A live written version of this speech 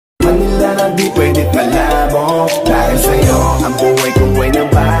nila lang di pwed't malabo. Dahil sa'yo, ang buhay kong way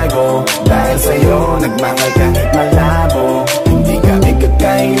ng bago. Dahil sa'yo, nagmahal kahit malabo. Hindi ka bigat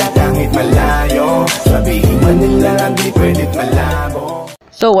kahit malayo. Sabihin man nila lang di pwed't malabo.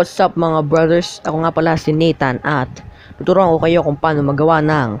 So what's up mga brothers? Ako nga pala si Nathan at tuturuan ko kayo kung paano magawa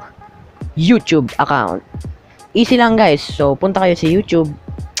ng YouTube account. Easy lang guys. So punta kayo sa YouTube.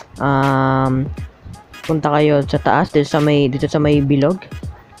 Punta kayo sa taas dito sa may bilog.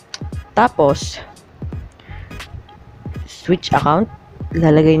 Tapos switch account.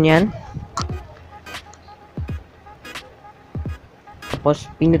 Lalagay niyan. Tapos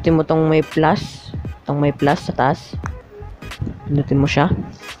pinutin mo tong may plus. Tong may plus sa taas. Pinutin mo siya.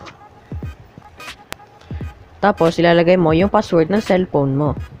 Tapos ilalagay mo yung password ng cellphone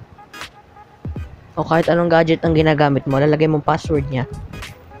mo. O kahit anong gadget ang ginagamit mo, lalagay mo password niya.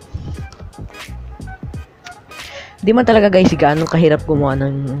 Di man talaga guys gaano kahirap gumawa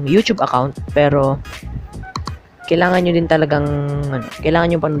ng YouTube account, pero kailangan nyo din talagang kailangan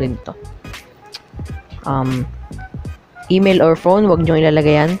nyo pa din ito. Email or phone, wag nyo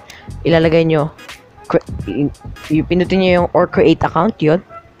ilalagay yan. Ilalagay nyo pinutin nyo yung or create account, yun.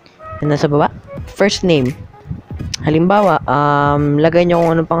 Yan nasa baba. First name. Halimbawa, lagay nyo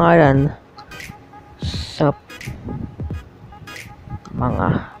kung anong pangalan sa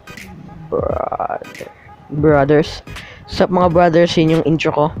mga brothers. Sa mga brothers, yun yung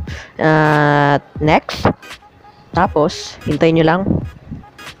intro ko. Next. Tapos, hintayin nyo lang.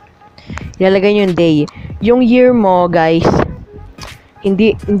 Ilalagay nyo yung day. Yung year mo, guys,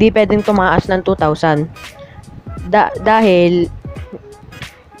 hindi pwedeng tumaas ng 2,000. Dahil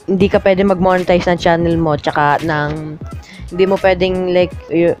hindi ka pwedeng mag-monetize ng channel mo, tsaka hindi mo pwedeng like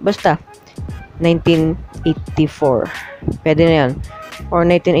basta 1984. Pwede na yan. Or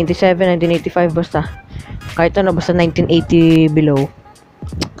 1987, 1985, basta. Kahit ano, basta 1980 below.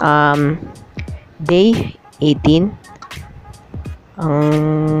 Day, 18.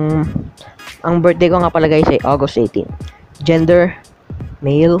 Ang birthday ko nga pala guys ay August 18. Gender,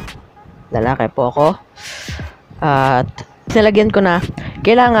 male. Lalaki po ako. At nalagyan ko na.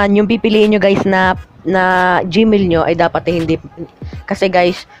 Kailangan yung pipiliin nyo guys na Gmail nyo ay dapat hindi. Kasi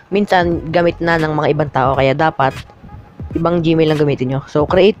guys, minsan gamit na ng mga ibang tao. Kaya dapat ibang Gmail lang gamitin nyo. So,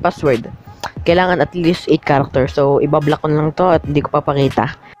 create password. Kailangan at least 8 characters. So, ibablock ko lang to at hindi ko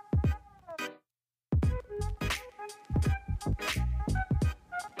papakita.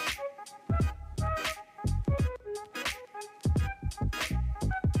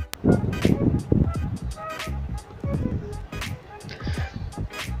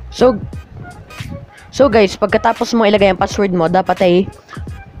 So guys, pagkatapos mo ilagay ang password mo, dapat ay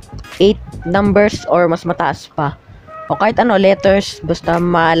 8 numbers or mas mataas pa. O kahit ano, letters, basta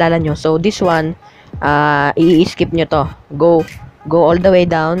maalala nyo. So this one, i-skip nyo to. Go all the way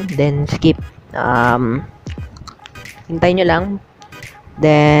down, then skip. Hintayin nyo lang.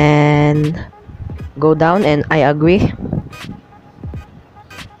 Then, go down and I agree.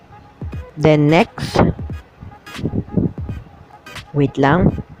 Then next. Wait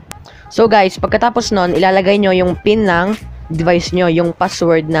lang. So guys, pagkatapos nun, ilalagay nyo yung pin ng device nyo, yung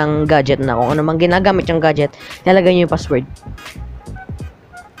password ng gadget na. Kung ano mang ginagamit yung gadget, ilalagay nyo yung password.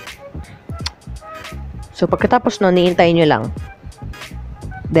 So pagkatapos nun, iintayin nyo lang.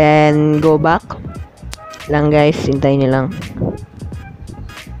 Then, go back. Lang guys, hintayin nyo lang.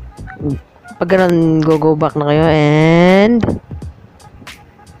 Pag ganun, go back na kayo and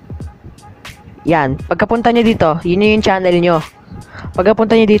yan, pagkapunta nyo dito, yun yung channel nyo.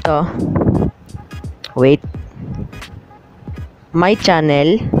 Pagkapunta nyo dito, wait, my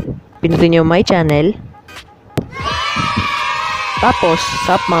channel, pinutin nyo my channel, tapos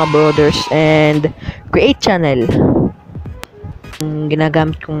sup mga brothers and create channel.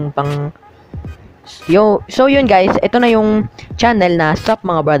 Ginagamit kong pang so yun guys, ito na yung channel na sup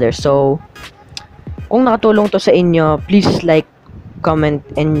mga brothers. So kung nakatulong to sa inyo, please like, comment,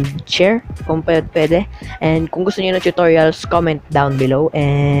 and share kung pwede. And kung gusto niyo ng tutorials, comment down below.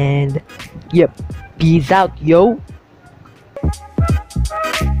 And yep, peace out, yo!